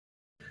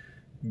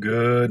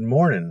Good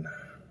morning.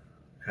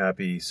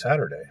 Happy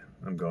Saturday.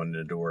 I'm going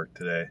into work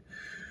today.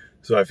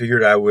 So I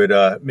figured I would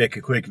make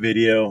a quick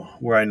video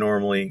where I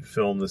normally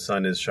film. The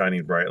sun is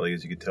shining brightly,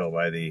 as you can tell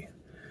by the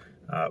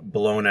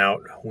blown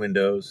out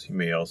windows. You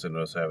may also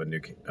notice I have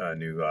a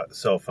new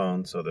cell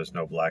phone, so there's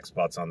no black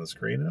spots on the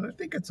screen. And I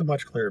think it's a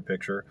much clearer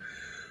picture.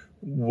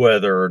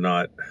 Whether or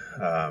not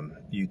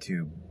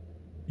YouTube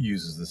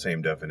uses the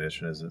same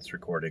definition as it's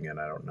recording in,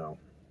 I don't know.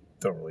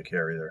 Don't really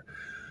care either.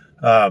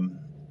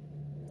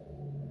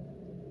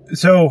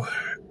 So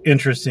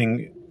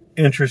interestinger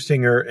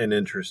and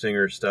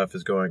interestinger stuff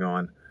is going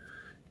on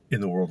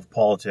in the world of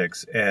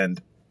politics,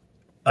 and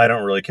I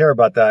don't really care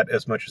about that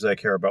as much as I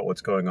care about what's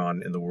going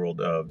on in the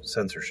world of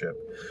censorship.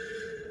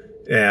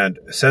 And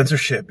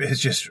censorship is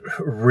just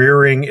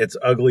rearing its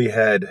ugly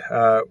head.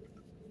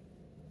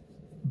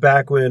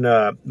 Back when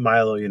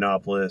Milo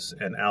Yiannopoulos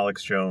and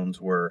Alex Jones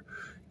were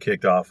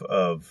kicked off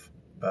of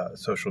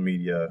social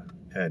media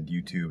and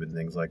YouTube and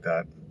things like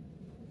that,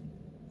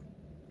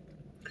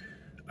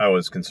 I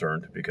was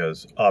concerned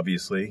because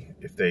obviously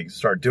if they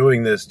start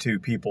doing this to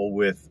people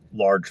with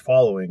large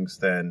followings,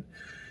 then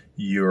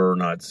you're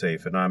not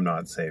safe and I'm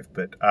not safe.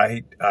 But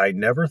I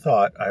never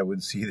thought I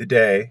would see the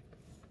day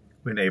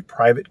when a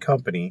private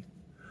company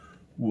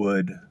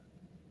would,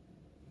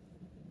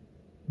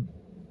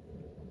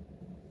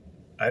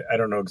 I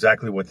don't know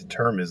exactly what the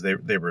term is. They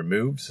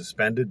removed,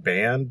 suspended,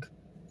 banned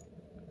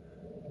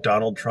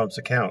Donald Trump's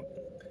account.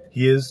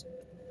 He is,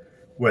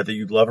 whether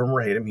you love him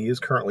or hate him, he is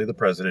currently the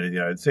president of the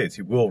United States.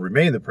 He will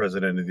remain the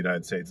president of the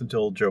United States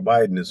until Joe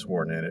Biden is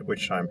sworn in, at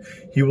which time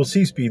he will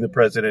cease being the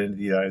president of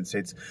the United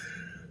States.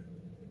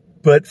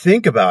 But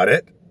think about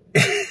it.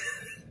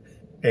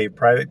 A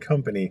private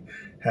company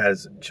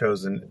has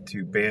chosen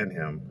to ban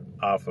him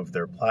off of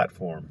their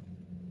platform.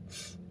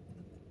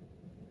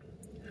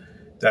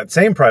 That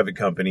same private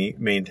company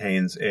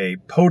maintains a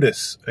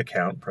POTUS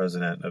account,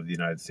 President of the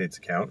United States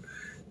account,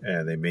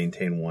 and they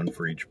maintain one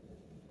for each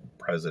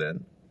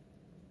president.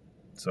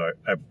 So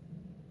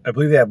I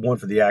believe they have one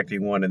for the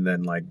acting one, and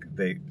then like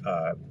they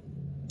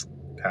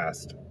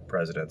past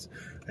presidents.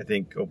 I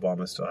think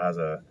Obama still has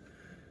a.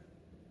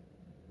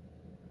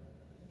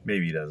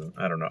 Maybe he doesn't.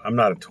 I don't know. I'm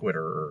not a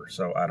Twitterer,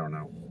 so I don't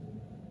know.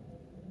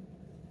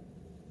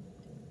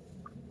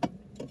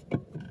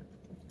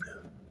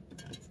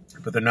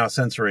 But they're now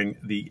censoring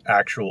the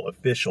actual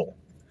official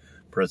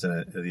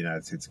president of the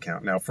United States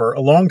account. Now, for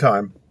a long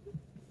time,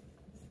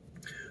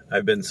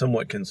 I've been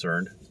somewhat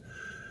concerned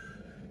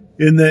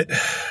in that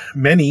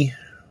many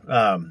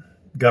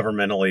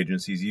governmental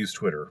agencies use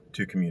Twitter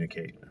to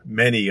communicate.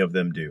 Many of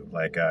them do.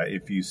 Like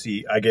if you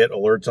see, I get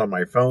alerts on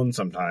my phone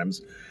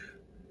sometimes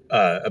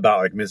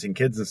about like missing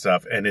kids and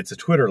stuff, and it's a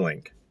Twitter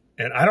link.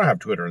 And I don't have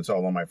Twitter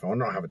installed on my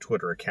phone. I don't have a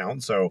Twitter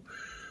account, so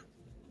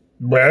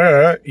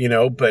you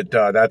know. But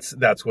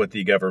that's what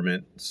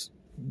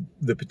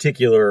the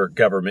particular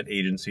government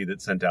agency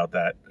that sent out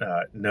that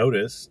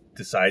notice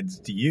decides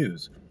to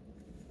use.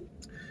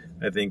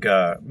 I think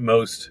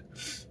most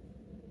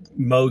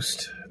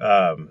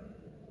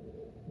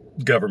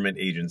government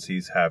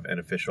agencies have an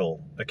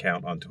official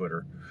account on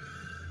Twitter.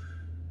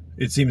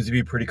 It seems to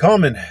be pretty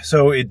common.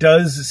 So it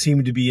does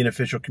seem to be an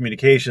official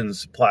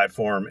communications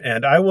platform.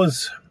 And I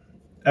was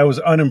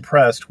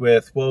unimpressed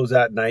with, what was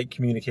that, Night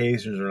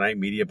Communications or Night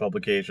Media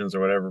Publications or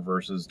whatever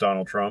versus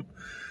Donald Trump,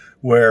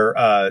 where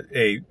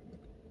a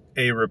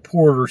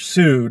reporter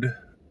sued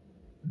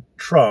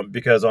Trump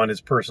because on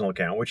his personal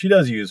account, which he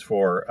does use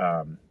for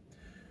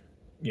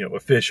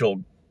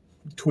official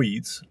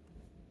tweets,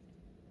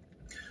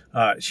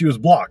 she was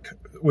blocked,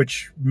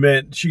 which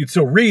meant she could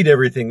still read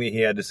everything that he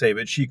had to say,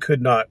 but she could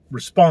not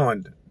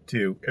respond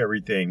to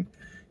everything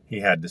he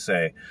had to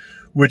say,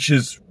 which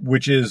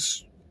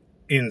is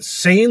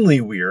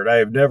insanely weird. I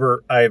have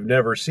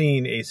never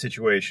seen a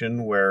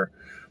situation where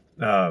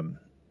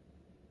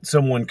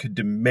someone could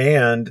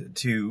demand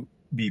to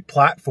be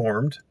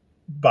platformed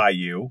by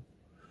you.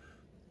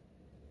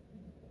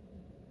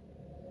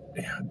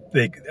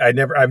 I've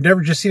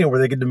never just seen it where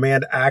they could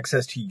demand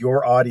access to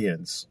your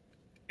audience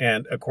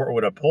and a court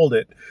would uphold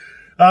it.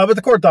 But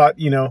the court thought,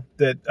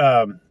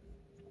 that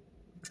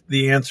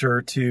the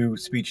answer to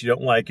speech you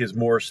don't like is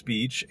more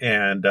speech.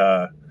 And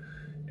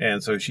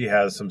so she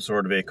has some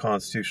sort of a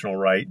constitutional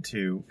right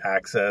to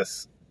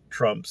access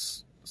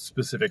Trump's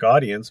specific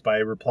audience by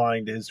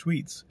replying to his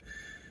tweets,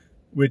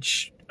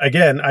 which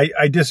again,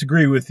 I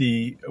disagree with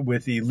the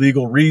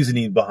legal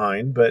reasoning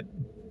behind, but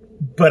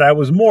I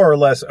was more or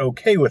less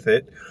okay with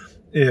it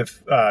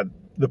if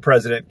the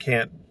president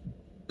can't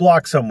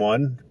block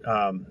someone.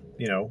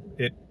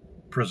 It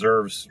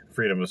preserves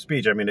freedom of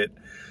speech. I mean,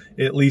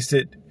 at least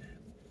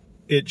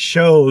it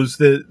shows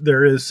that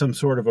there is some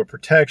sort of a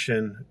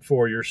protection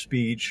for your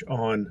speech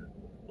on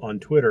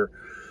Twitter.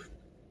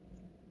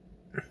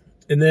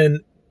 And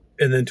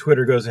then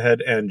Twitter goes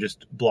ahead and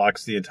just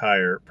blocks the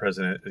entire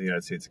president of the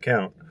United States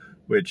account,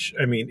 which,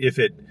 I mean, if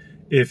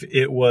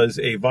it was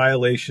a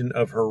violation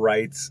of her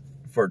rights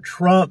for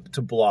Trump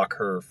to block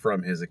her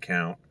from his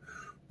account,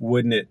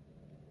 wouldn't it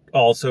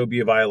also be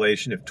a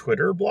violation if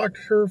Twitter blocked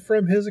her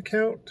from his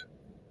account?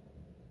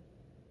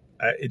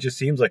 It just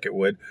seems like it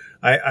would.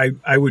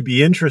 I would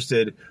be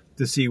interested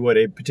to see what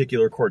a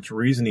particular court's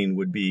reasoning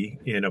would be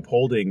in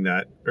upholding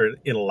that, or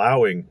in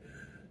allowing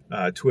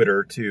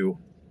Twitter to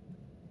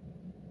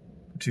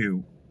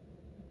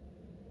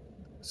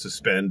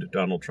suspend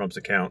Donald Trump's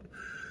account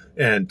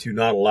and to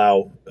not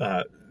allow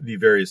the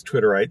various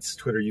Twitterites,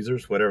 Twitter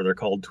users, whatever they're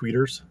called,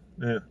 tweeters,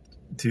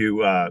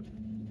 to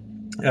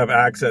have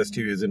access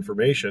to his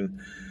information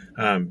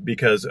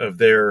because of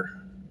their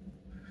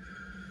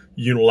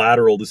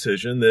unilateral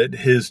decision that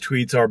his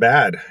tweets are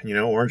bad,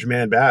 Orange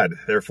Man bad.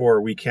 Therefore,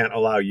 we can't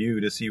allow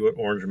you to see what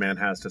Orange Man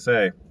has to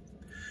say.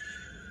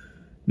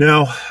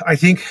 Now, I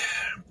think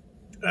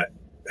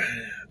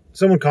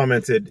someone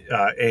commented,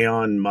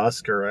 Aeon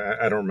Musk, or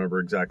I don't remember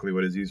exactly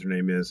what his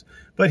username is,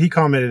 but he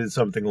commented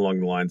something along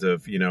the lines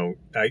of,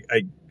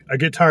 I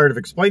get tired of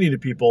explaining to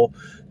people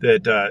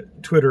that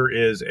Twitter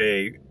is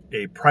a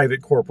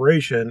private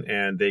corporation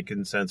and they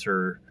can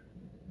censor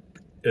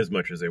as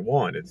much as they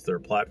want. It's their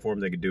platform.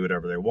 They can do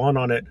whatever they want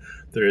on it.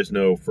 There is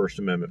no First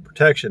Amendment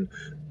protection.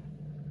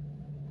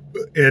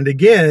 And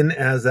again,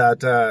 as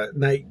that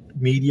night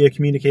media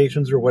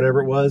communications or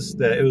whatever it was,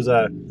 that it was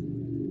I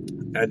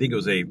think it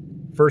was a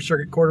First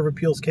Circuit Court of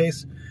Appeals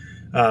case.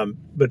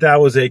 But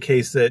that was a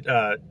case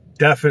that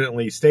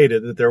definitely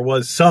stated that there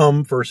was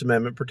some First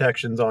Amendment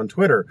protections on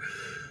Twitter.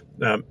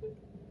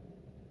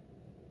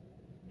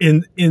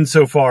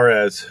 Insofar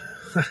as,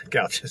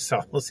 God, just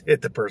almost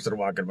hit the person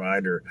walking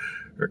behind her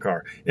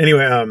car.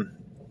 Anyway,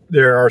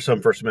 there are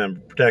some First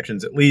Amendment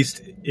protections, at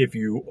least if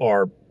you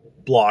are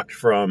blocked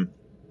from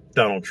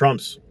Donald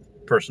Trump's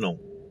personal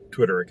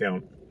Twitter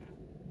account.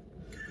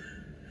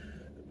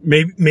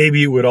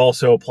 Maybe it would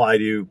also apply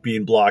to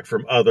being blocked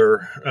from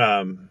other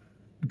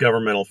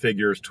governmental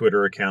figures,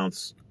 Twitter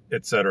accounts,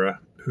 etc.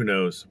 Who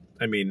knows?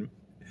 I mean,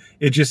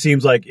 it just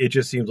seems like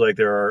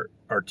there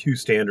are two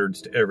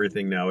standards to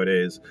everything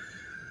nowadays.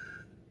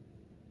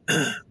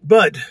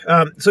 But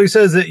so he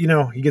says that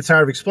he gets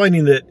tired of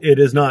explaining that it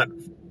is not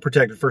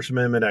protected First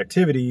Amendment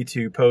activity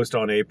to post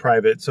on a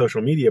private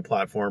social media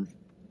platform.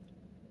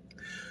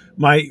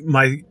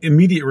 My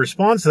immediate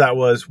response to that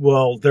was,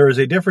 well, there is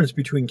a difference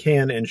between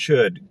can and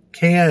should.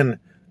 Can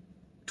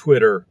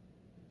Twitter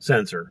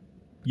censor?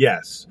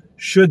 Yes.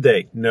 Should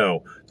they?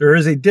 No. There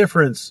is a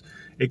difference,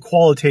 a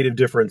qualitative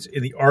difference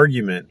in the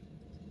argument.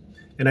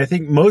 And I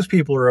think most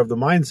people are of the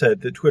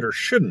mindset that Twitter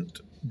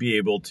shouldn't be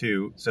able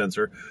to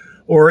censor,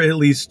 or at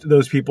least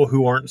those people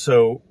who aren't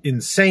so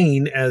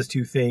insane as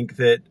to think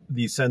that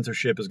the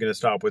censorship is going to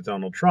stop with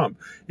Donald Trump.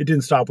 It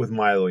didn't stop with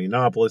Milo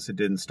Yiannopoulos. It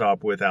didn't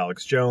stop with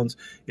Alex Jones.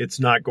 It's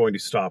not going to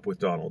stop with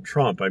Donald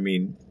Trump. I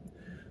mean,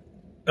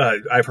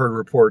 I've heard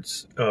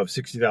reports of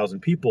 60,000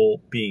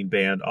 people being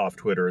banned off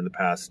Twitter in the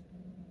past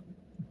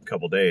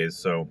couple days.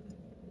 So,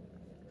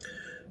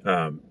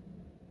 I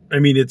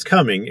mean, it's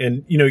coming.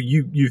 And,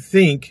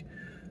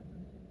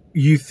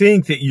 you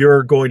think that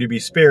you're going to be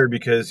spared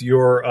because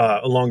you're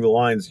along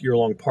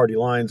party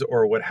lines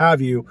or what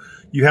have you.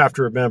 You have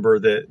to remember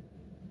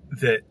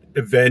that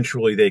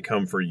eventually they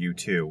come for you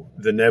too.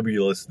 The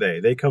nebulous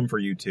they come for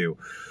you too.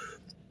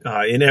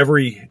 In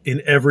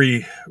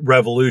every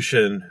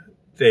revolution,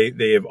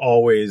 they have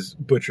always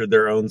butchered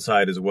their own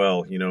side as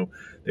well.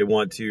 They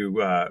want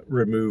to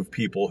remove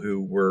people who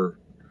were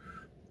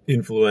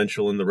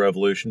influential in the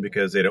revolution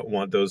because they don't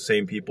want those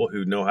same people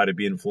who know how to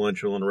be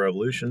influential in a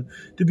revolution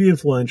to be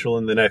influential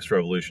in the next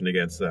revolution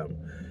against them.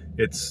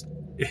 It's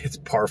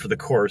par for the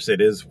course. It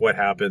is what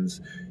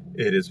happens.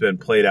 It has been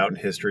played out in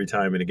history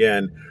time and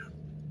again.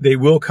 They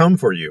will come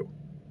for you.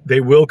 They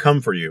will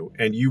come for you,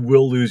 and you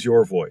will lose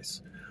your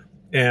voice.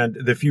 And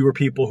the fewer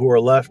people who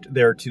are left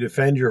there to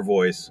defend your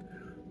voice,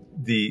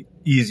 the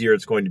easier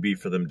it's going to be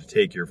for them to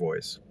take your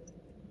voice.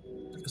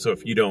 So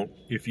if you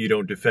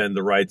don't defend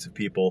the rights of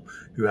people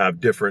who have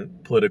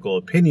different political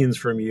opinions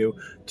from you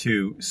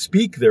to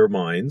speak their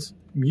minds,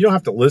 you don't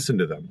have to listen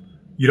to them.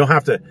 You don't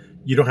have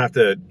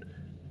to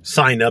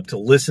sign up to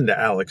listen to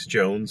Alex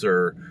Jones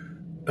or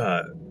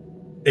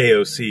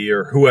AOC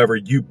or whoever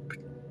you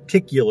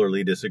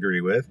particularly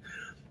disagree with.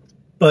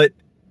 But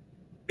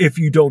if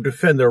you don't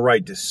defend their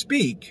right to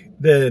speak,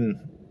 then,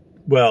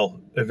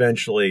 well,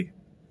 eventually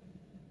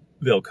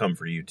they'll come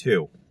for you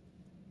too.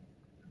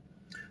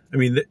 I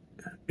mean,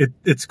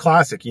 it's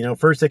classic,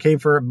 first they came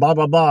for blah,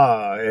 blah,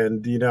 blah.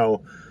 And,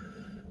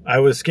 I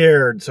was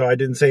scared, so I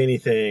didn't say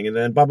anything. And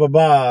then blah, blah,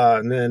 blah.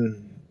 And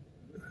then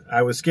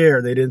I was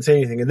scared. They didn't say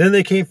anything. And then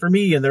they came for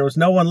me and there was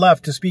no one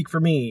left to speak for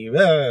me.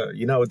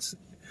 It's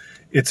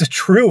a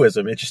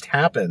truism. It just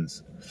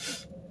happens.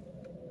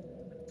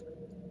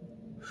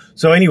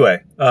 So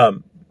anyway,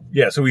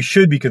 so we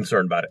should be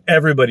concerned about it.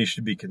 Everybody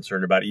should be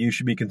concerned about it. You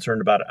should be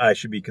concerned about it. I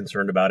should be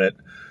concerned about it.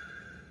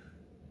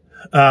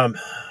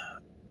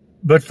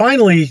 But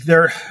finally,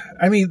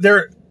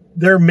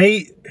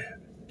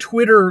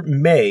 Twitter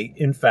may,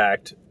 in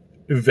fact,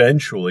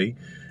 eventually,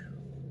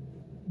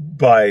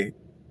 by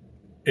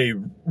a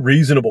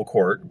reasonable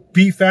court,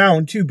 be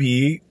found to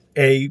be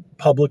a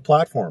public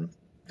platform.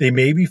 They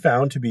may be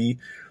found to be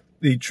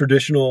the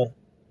traditional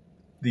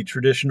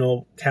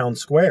town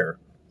square,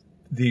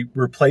 the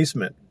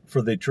replacement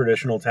for the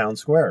traditional town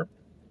square.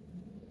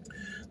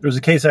 There was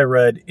a case I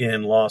read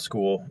in law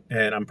school,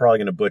 and I'm probably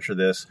going to butcher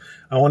this.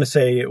 I want to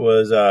say it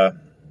was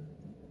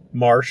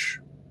Marsh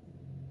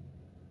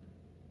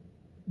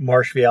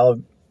v.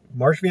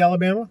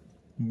 Alabama?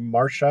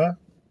 Marsha?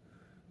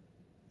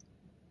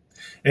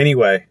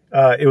 Anyway,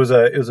 it was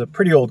a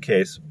pretty old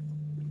case.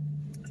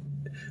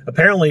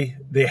 Apparently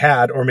they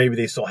had, or maybe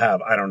they still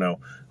have, I don't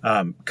know,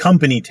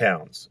 company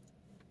towns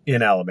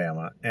in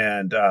Alabama.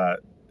 And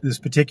this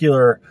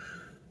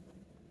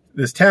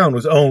town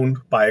was owned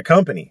by a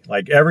company.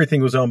 Like,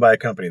 everything was owned by a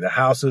company. The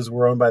houses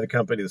were owned by the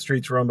company. The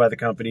streets were owned by the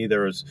company.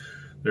 There was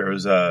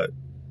a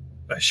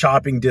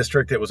shopping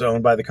district that was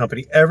owned by the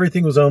company.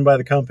 Everything was owned by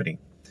the company.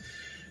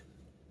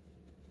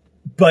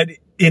 But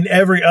in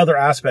every other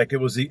aspect, it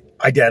was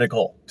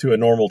identical to a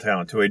normal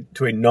town,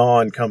 to a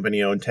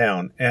non-company owned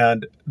town.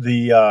 And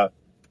the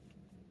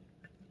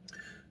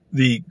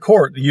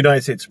court, the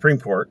United States Supreme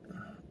Court,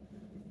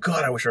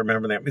 God, I wish I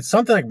remember that. It's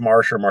something like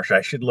Marsh or Marsha.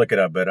 I should look it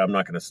up, but I'm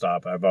not going to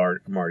stop. I'm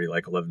already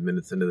like 11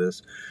 minutes into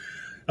this.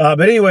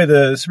 But anyway,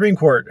 the Supreme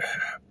Court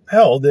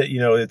held that,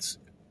 it's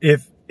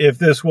if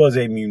this was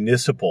a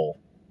municipal,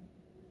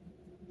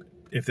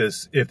 if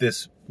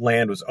this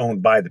land was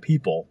owned by the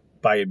people,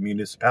 by a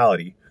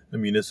municipality, a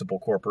municipal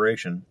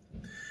corporation,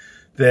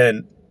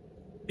 then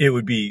it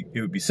would be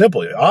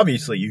simple.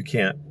 Obviously, you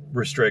can't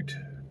restrict.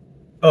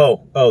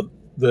 The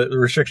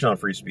restriction on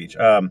free speech.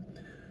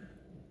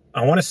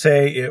 I want to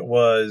say it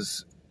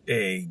was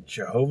a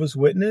Jehovah's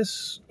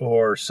Witness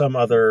or some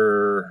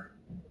other.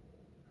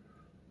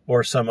 It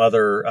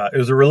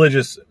was a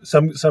religious.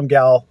 Some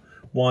gal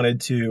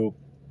wanted to.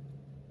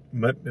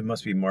 It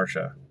must be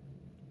Marsha.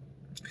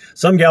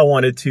 Some gal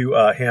wanted to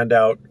hand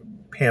out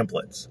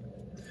pamphlets,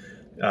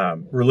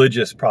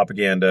 religious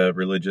propaganda,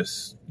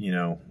 religious,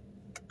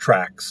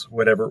 tracts,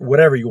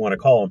 whatever you want to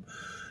call them.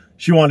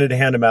 She wanted to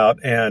hand them out,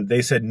 and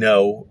they said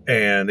no.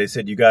 And they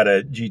said, you got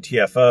a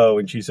GTFO.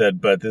 And she said,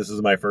 but this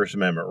is my First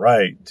Amendment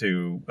right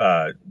to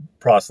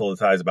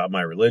proselytize about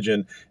my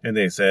religion. And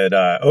they said,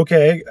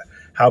 okay,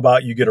 how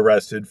about you get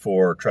arrested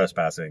for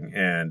trespassing?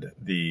 And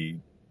they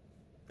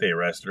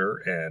arrested her.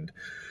 And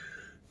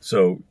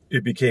so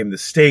it became the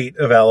state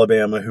of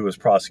Alabama who was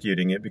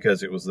prosecuting it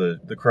because it was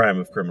the crime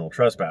of criminal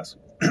trespass.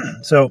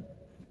 So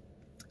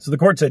the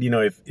court said,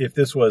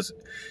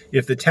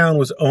 if the town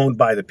was owned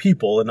by the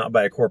people and not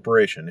by a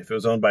corporation, if it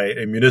was owned by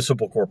a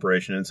municipal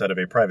corporation instead of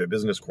a private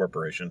business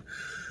corporation,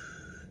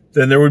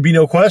 then there would be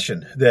no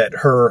question that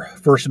her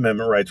First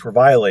Amendment rights were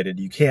violated.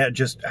 You can't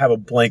just have a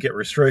blanket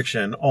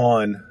restriction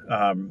on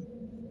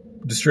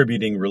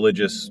distributing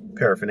religious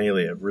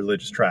paraphernalia,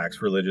 religious tracts,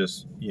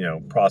 religious,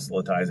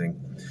 proselytizing.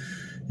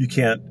 You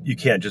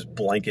can't just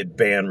blanket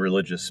ban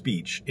religious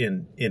speech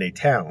in a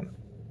town.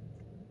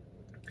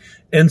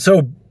 And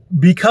so,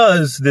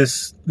 because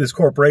this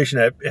corporation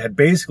had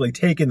basically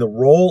taken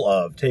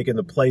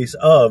the place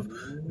of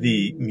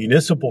the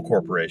municipal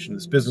corporation,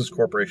 this business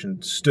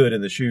corporation stood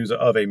in the shoes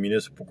of a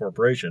municipal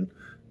corporation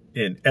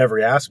in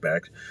every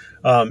aspect,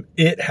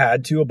 it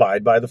had to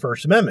abide by the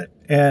First Amendment.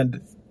 And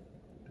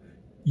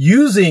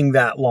using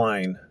that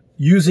line,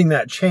 using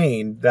that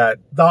chain, that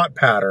thought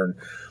pattern,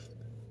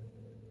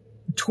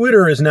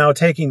 Twitter is now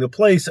taking the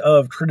place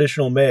of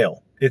traditional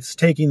mail. It's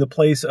taking the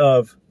place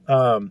of,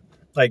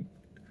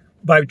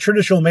 by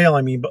traditional mail,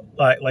 I mean,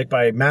 like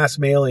by mass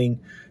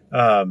mailing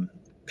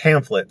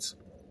pamphlets.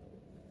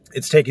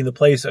 It's taking the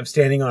place of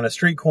standing on a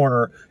street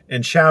corner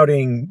and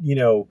shouting,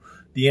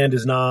 the end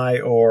is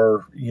nigh,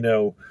 or,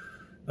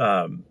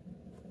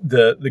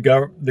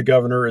 the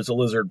governor is a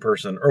lizard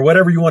person, or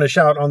whatever you want to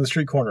shout on the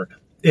street corner.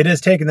 It has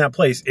taken that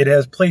place. It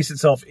has placed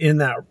itself in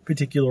that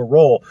particular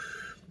role.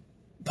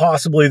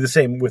 Possibly the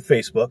same with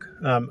Facebook.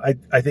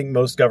 I think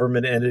most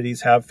government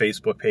entities have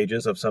Facebook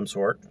pages of some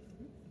sort.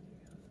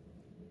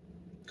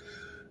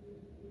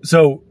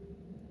 So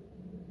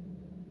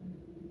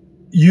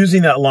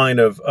using that line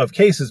of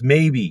cases,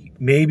 maybe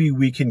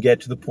we can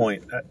get to the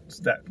point,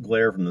 that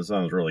glare from the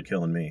sun is really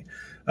killing me.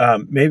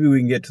 Maybe we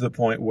can get to the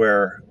point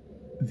where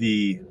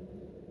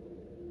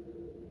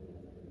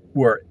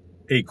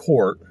a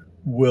court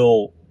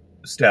will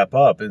step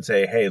up and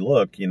say, hey,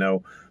 look,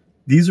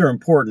 these are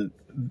important.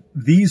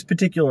 These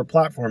particular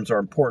platforms are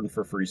important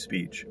for free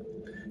speech.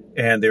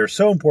 And they're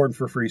so important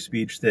for free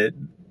speech that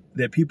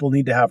people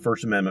need to have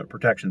First Amendment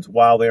protections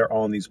while they're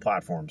on these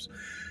platforms.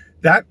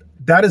 That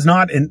is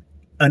not an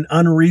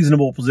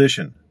unreasonable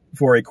position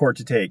for a court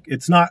to take.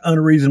 It's not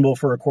unreasonable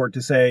for a court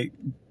to say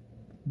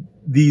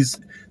these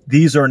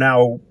are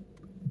now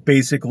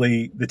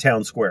basically the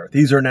town square.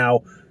 These are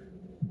now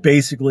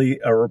basically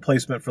a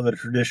replacement for the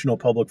traditional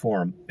public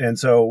forum. And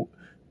so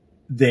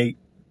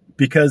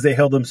because they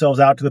held themselves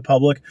out to the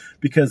public,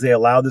 because they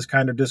allowed this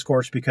kind of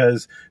discourse,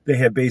 because they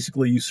have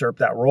basically usurped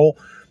that role,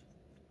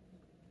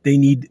 they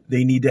need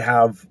to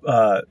have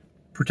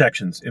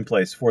protections in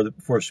place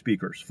for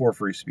speakers, for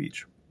free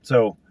speech.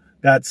 So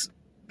that's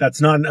that's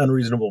not an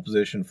unreasonable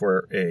position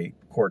for a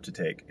court to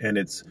take. And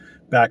it's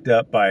backed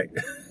up by,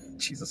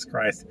 Jesus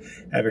Christ,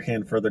 have your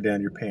hand further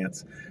down your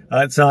pants.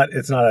 It's not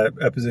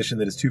a position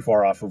that is too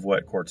far off of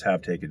what courts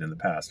have taken in the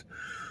past.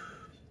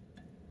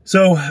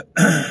 So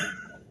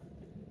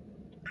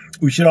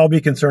we should all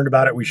be concerned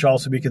about it. We should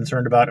also be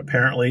concerned about,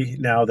 apparently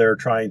now they're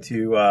trying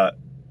to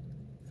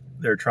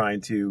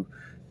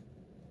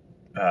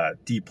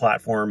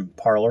deplatform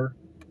Parler,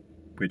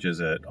 which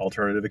is an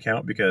alternative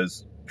account,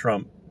 because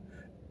Trump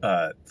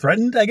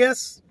threatened, I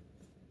guess,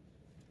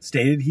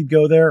 stated he'd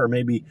go there, or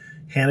maybe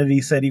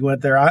Hannity said he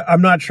went there.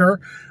 I'm not sure.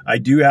 I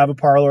do have a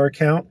Parler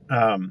account.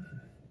 Don't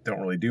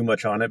really do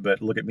much on it,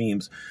 but look at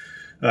memes.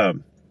 But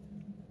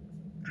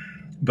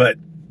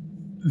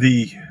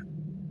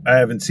I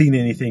haven't seen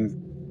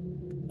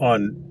anything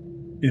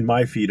in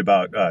my feed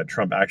about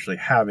Trump actually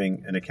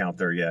having an account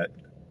there yet.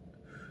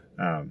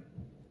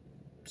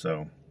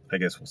 So I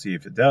guess we'll see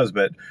if it does.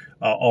 But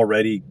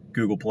already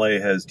Google Play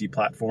has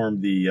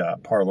deplatformed the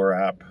Parler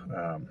app.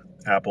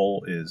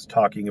 Apple is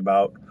talking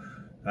about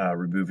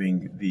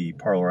removing the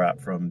Parler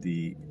app from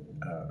the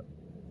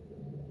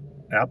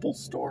Apple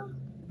Store.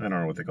 I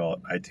don't know what they call it.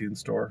 iTunes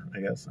Store,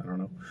 I guess. I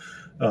don't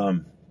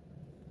know.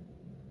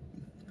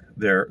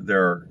 There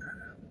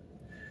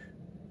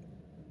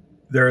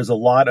is a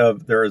lot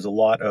of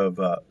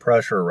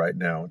pressure right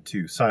now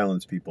to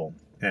silence people,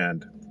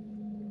 and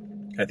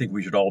I think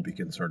we should all be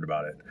concerned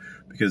about it,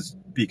 because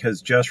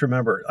just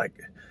remember,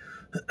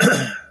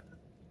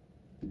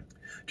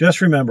 just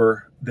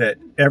remember that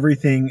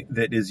everything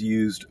that is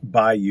used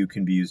by you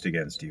can be used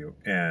against you.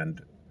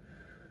 And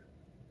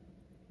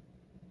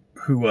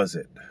who was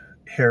it?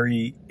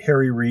 Harry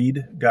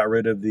Reid got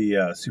rid of the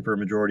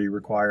supermajority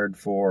required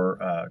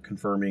for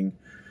confirming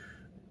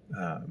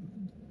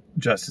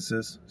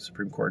justices,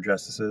 Supreme Court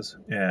justices.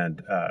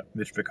 And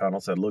Mitch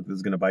McConnell said, look, this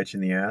is going to bite you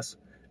in the ass.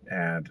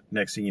 And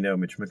next thing you know,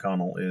 Mitch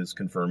McConnell is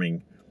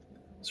confirming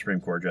Supreme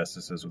Court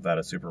justices without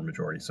a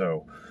supermajority.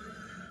 So,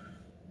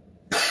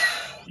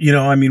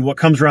 what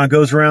comes around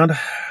goes around.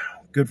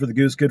 Good for the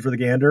goose, good for the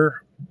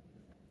gander.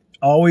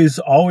 Always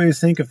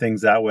think of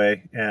things that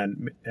way,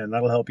 and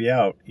that'll help you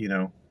out.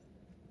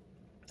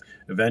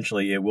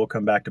 Eventually it will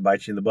come back to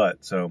bite you in the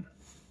butt. So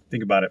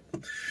think about it.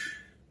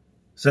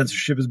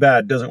 Censorship is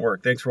bad. Doesn't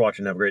work. Thanks for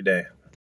watching. Have a great day.